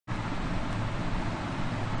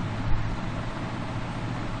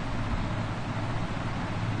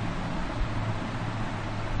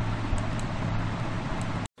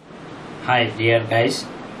Hi dear guys,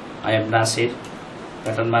 I am Nasir,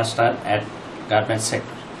 pattern master at garment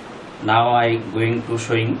sector. Now I going to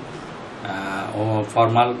showing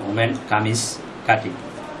formal women kameez cutting.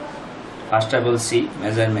 First I will see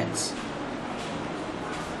measurements.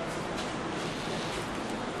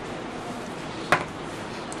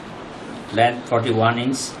 Length 41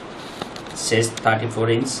 inch, chest 34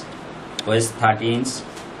 inch, waist 30 inch,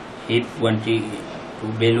 hip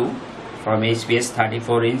 22 below, from HPS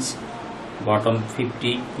 34 inch, bottom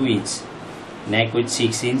 52 inch, neck with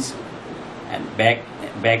 6 inch, and back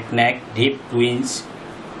neck deep 2 inch,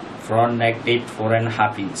 front neck deep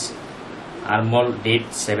 4.5 inch, armhole deep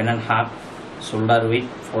 7.5, shoulder width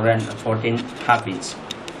 14.5 inch,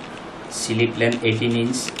 sleeve length 18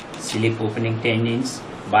 inch, sleeve opening 10 inch,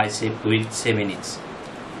 bicep width 7 inch.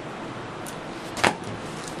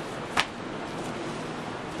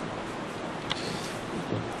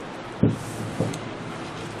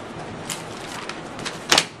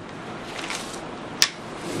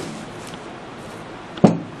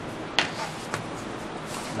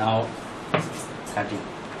 Now cutting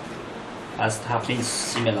first half inch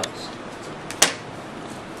seam allowance.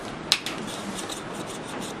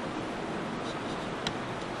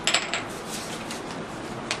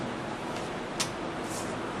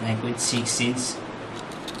 Neck with 6 inch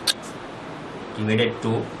divided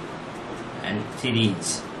 2 and 3 inch.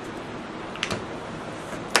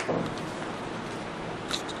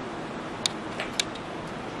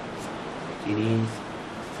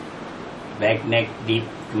 Back neck deep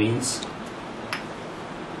 2 inch.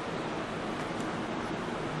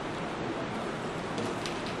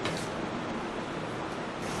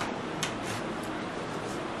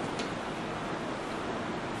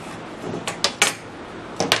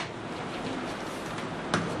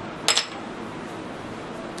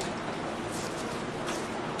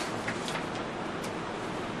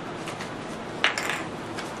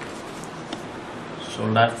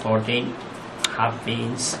 Shoulder 14.5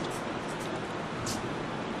 inch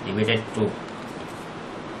divided to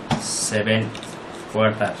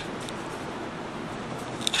 7/4.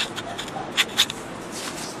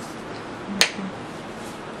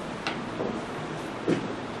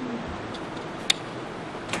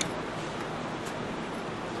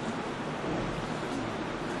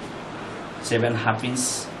 Seven half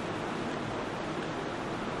inch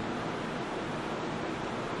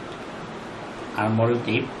armhole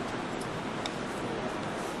deep.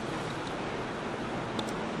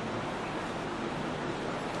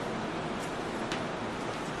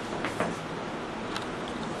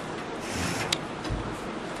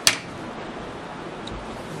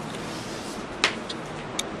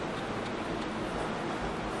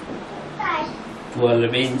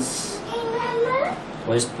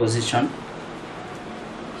 Waist position,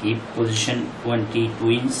 hip position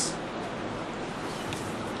 22 inch,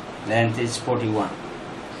 length is 41.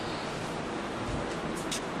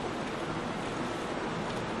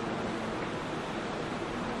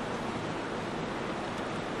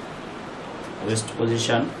 Waist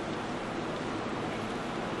position,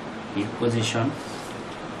 hip position,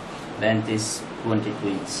 length is 22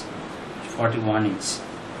 inch, 41 inch.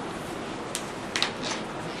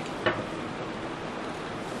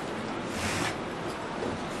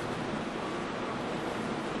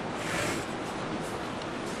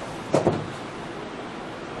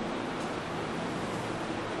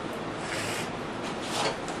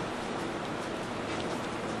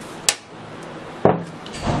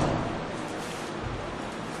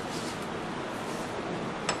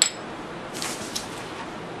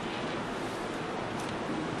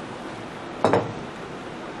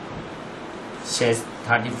 Chest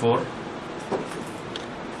 34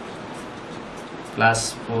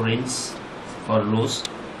 plus 4 inch for loose,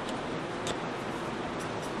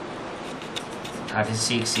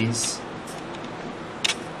 36 inch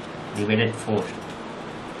divided 4,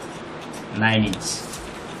 9 inch.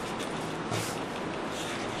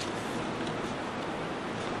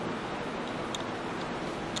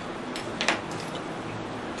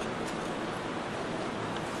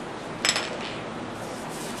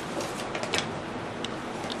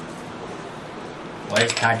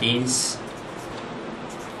 Waist 30 inch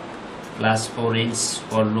plus 4 inch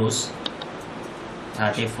for loose,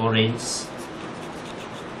 34 inch,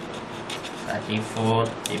 34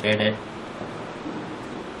 divided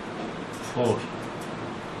 4,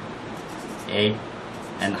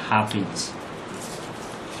 8.5 inch.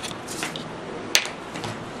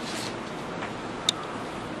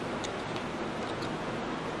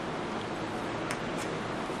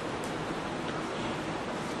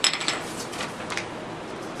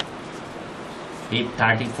 Hip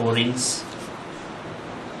 34 inch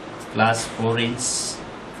plus 4 inch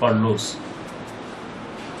for loose,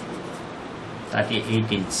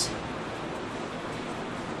 38 inch,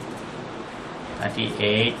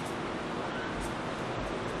 38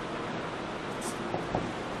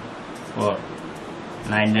 for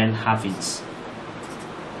 9.5 inch.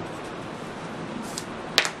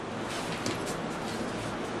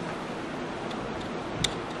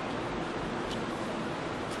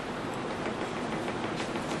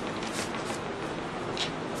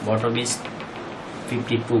 Bottom is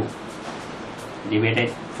 52 divided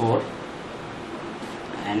 4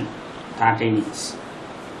 and 13 inch.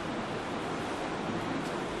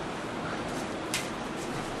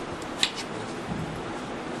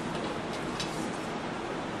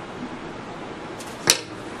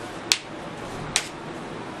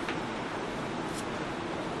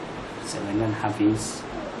 Seven and a half inch.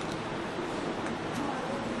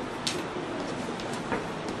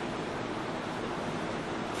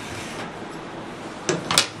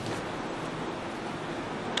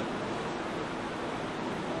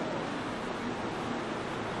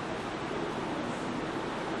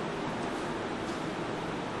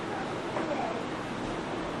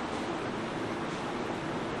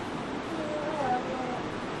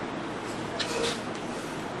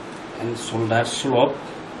 And shoulder slope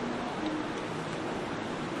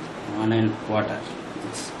 1.25.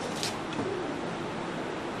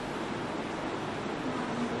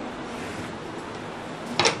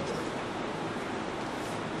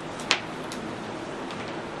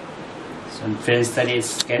 So French 30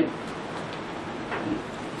 scale,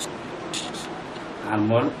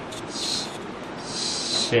 armhole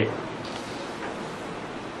shape.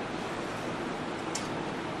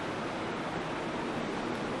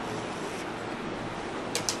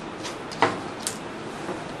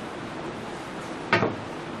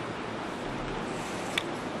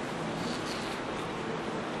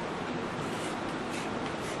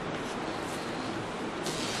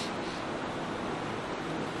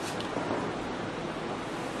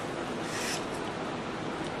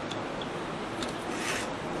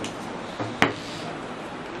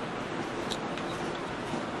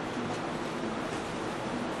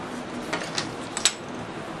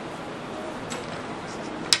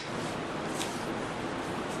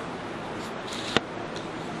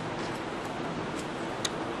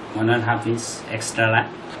 One and a half inch extra line,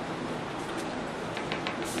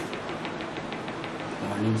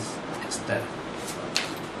 1 inch extra.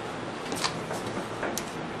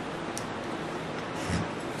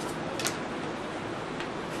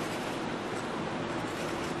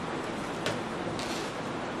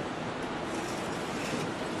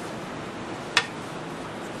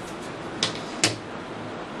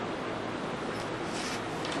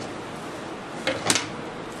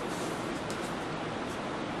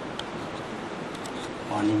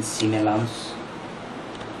 One inch seam allowance.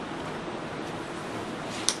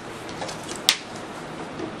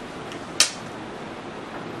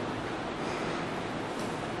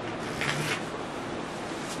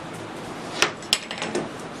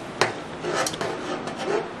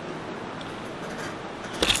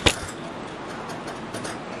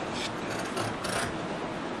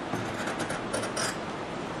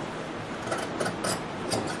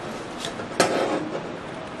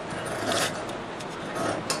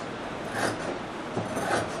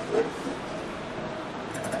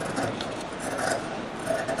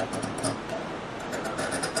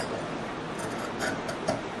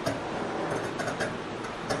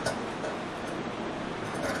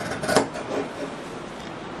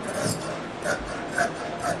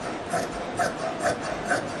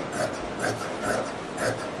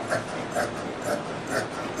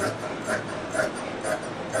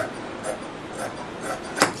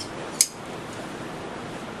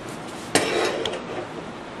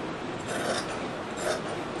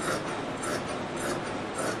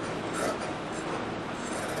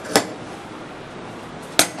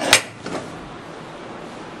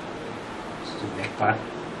 Back part.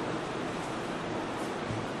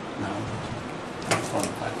 Now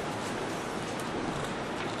front part.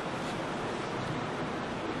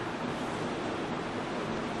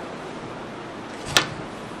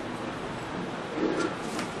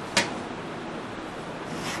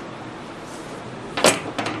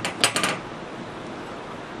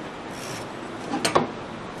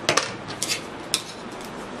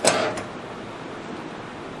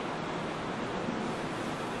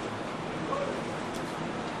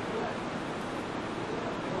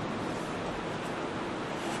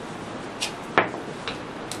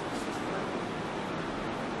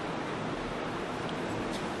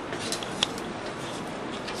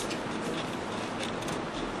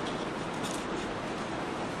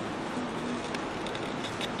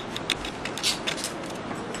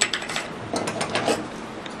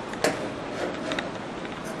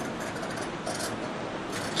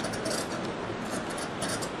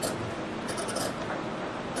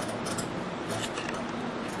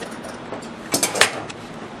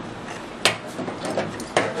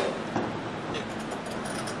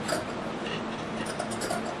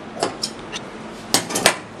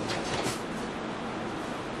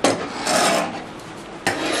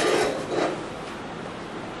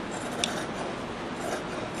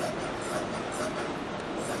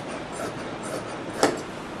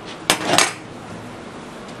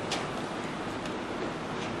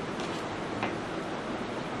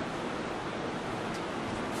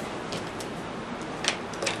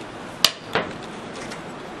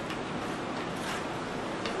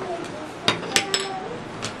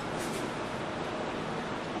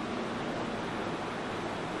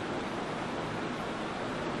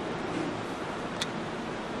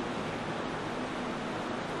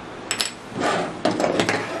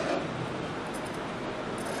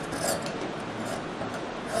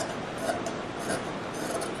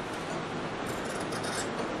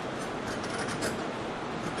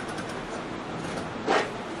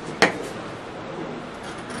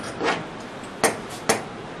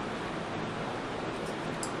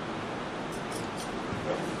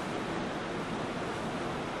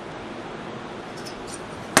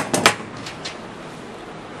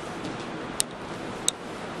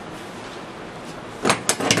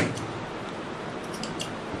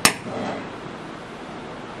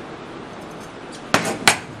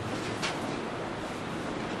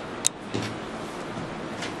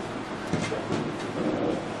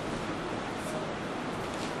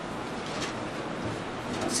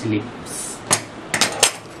 slip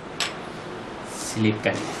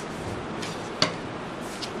cutting.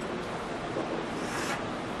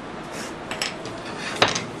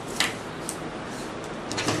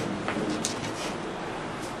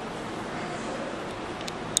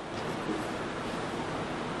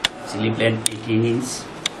 Slip length 18 inch.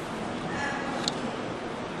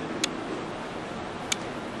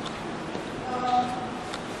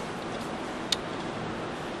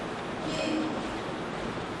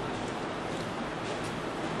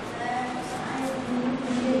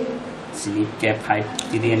 Slip cap height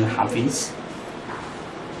 3.5 inch.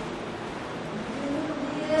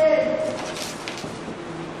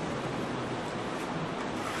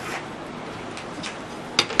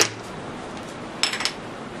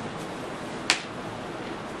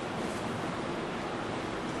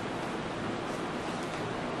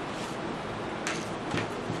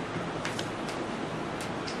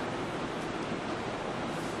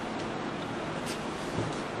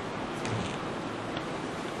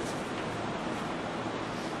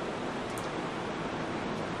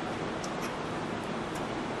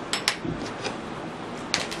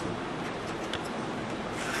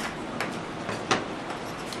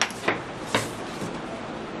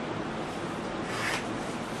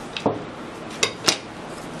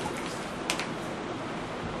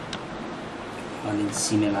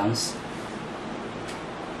 Seam allowance.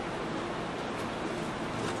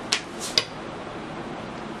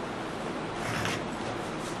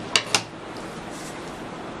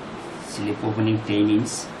 Slip opening 10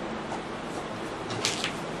 inch.